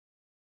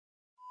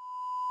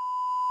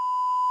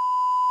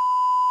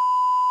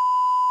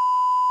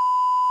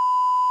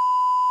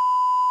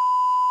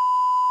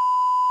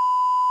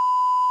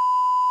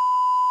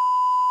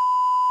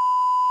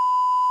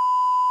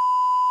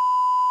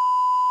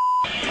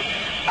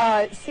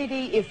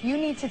CD, if you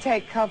need to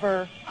take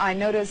cover, I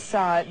notice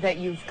that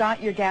you've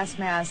got your gas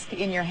mask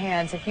in your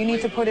hands. If you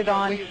need to put it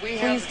on,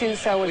 please do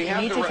so. If you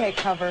need to take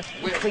cover,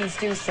 please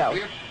do so.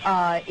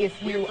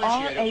 If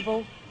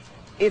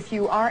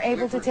you are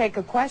able to take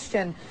a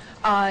question,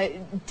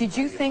 did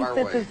you think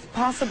that the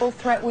possible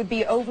threat would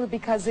be over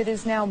because it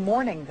is now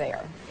morning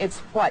there? It's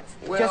what,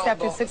 just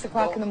after 6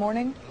 o'clock in the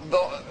morning?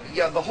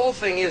 Yeah, the whole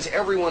thing is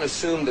everyone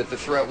assumed that the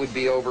threat would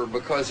be over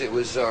because it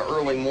was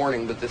early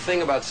morning. But the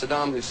thing about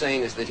Saddam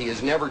Hussein is that he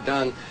has never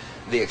done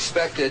the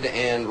expected,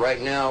 and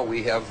right now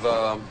we have,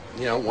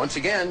 you know, once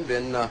again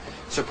been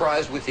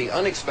surprised with the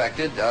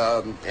unexpected,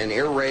 an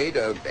air raid,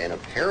 an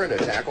apparent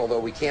attack, although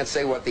we can't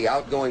say what the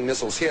outgoing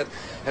missiles hit,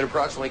 at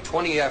approximately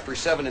 20 after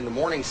 7 in the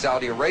morning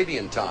Saudi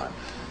Arabian time.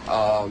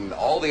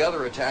 All the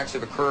other attacks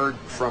have occurred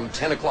from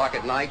 10 o'clock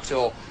at night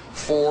till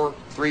 4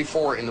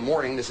 in the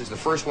morning. This is the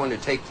first one to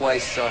take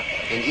place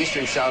in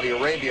eastern Saudi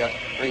Arabia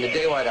during the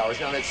daylight hours.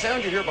 Now, that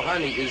sound you hear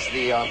behind me is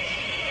the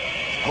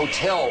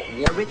hotel.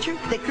 Richard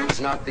Thicker. It's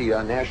not the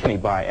national.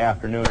 By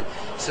afternoon.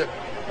 So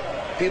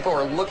people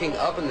are looking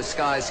up in the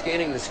skies,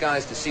 scanning the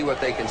skies to see what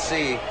they can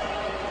see.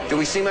 Do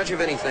we see much of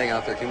anything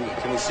out there?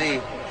 Can we see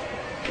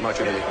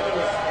much of anything?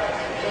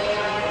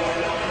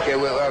 Okay.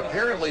 Well,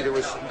 apparently there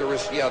was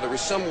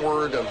some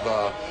word of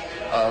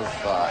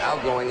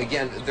outgoing.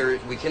 Again,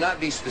 we cannot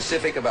be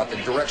specific about the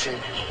direction.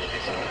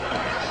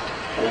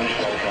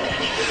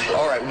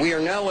 All right, we are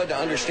now led to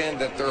understand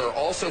that there are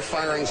also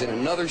firings in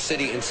another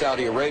city in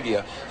Saudi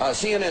Arabia.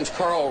 CNN's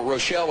Carl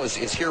Rochelle is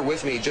here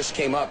with me. He just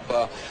came up.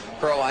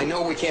 Carl, I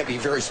know we can't be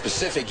very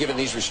specific given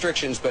these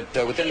restrictions, but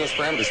within those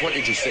parameters, what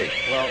did you see?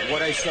 Well,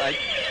 what I saw, I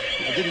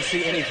didn't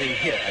see anything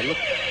hit. I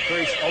looked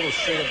almost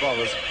straight above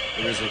us.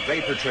 There was a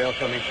vapor trail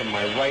coming from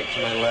my right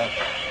to my left,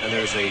 and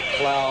there's a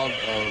cloud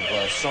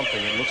of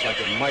something. It looks like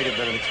it might have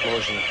been an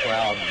explosion, a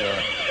cloud.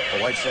 The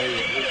white say.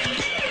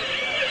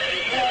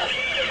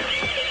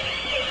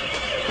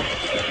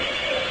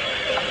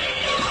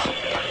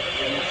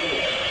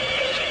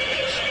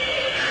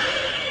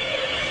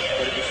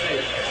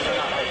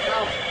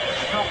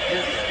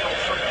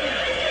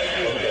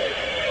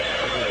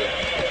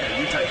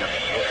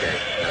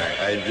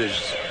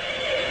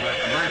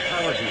 My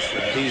apologies,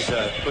 sir. He's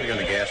putting on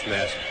a gas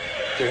mask.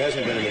 There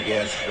hasn't been any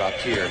gas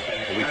dropped here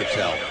that we could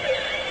tell.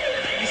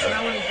 You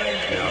smell anything?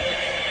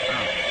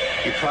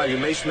 No. You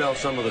may smell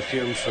some of the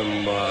fumes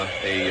from a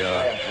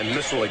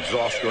missile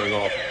exhaust going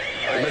off.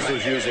 The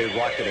missiles use a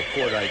rocket, a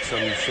cordite,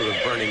 some sort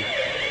of burning.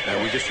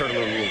 We just heard a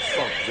little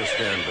thump just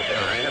then. But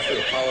I have to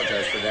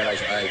apologize for that.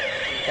 I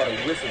caught a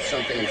whiff of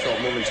something and felt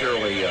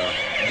momentarily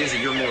dizzy.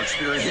 You're more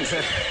experienced.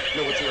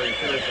 Know what you're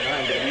referring to,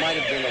 but it might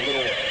have been a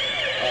little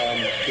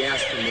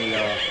gas from the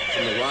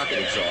rocket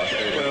exhaust.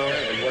 Well,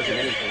 it wasn't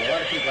anything. A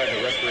lot of people have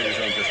their respirators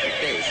on just in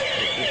case.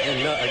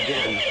 And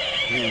again,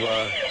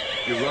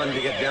 you run to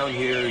get down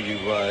here. You,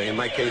 in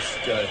my case,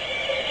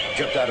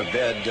 jumped out of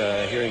bed,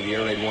 hearing the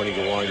air raid warning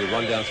go on. You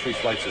run down 3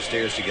 flights of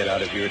stairs to get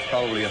out of here. It's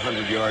probably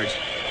 100 yards.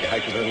 You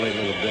hyperventilate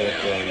a little bit,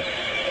 and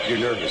you're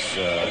nervous.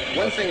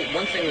 One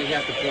thing we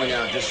have to point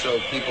out, just so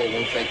people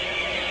won't think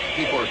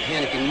people are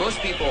panicking. Most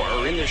people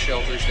are in their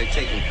shelters. They've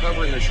taken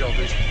cover in their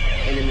shelters,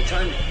 and in the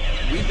time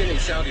we've been in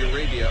Saudi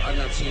Arabia, I've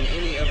not seen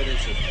any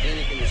evidence of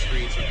panic in the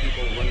streets or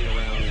people running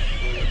around.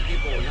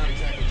 People are not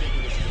exactly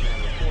taking this as a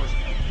matter of course.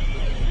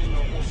 There's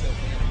no wholesale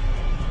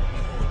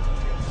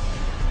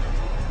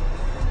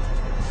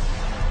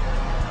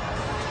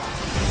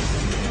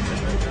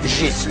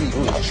Je suis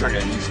un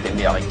journaliste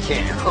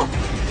américain.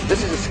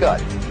 This is a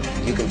Scud.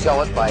 You can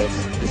tell it by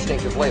its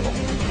distinctive label.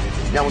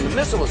 Now, when the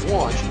missile is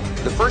launched,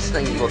 the first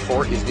thing you look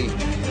for is the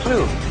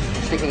plume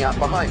sticking out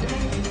behind it.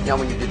 Now,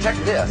 when you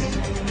detect this,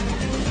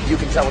 you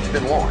can tell it's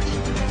been launched.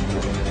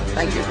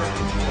 Thank you.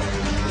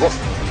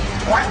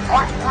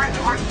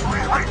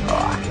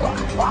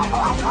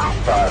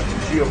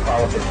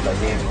 Geopolitics by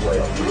Dan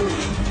Quayle.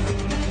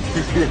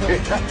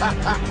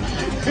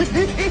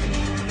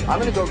 I'm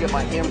going to go get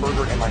my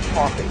hamburger and my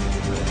coffee.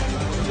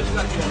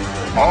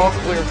 All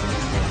clear.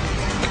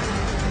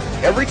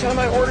 Every time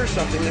I order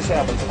something, this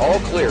happens. All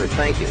clear.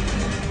 Thank you.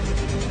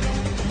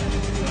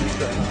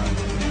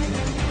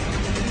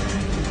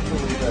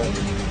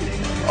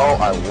 Oh,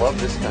 I love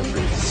this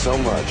country so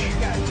much.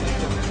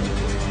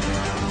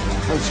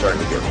 I'm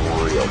starting to get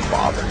real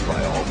bothered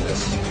by all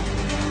this.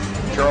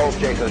 Charles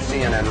Jacob,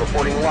 CNN,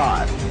 reporting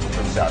live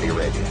from Saudi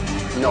Arabia.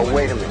 No,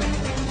 wait a minute.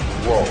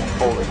 Whoa,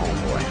 hold it,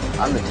 homeboy.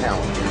 I'm the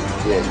talent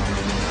here. Dig.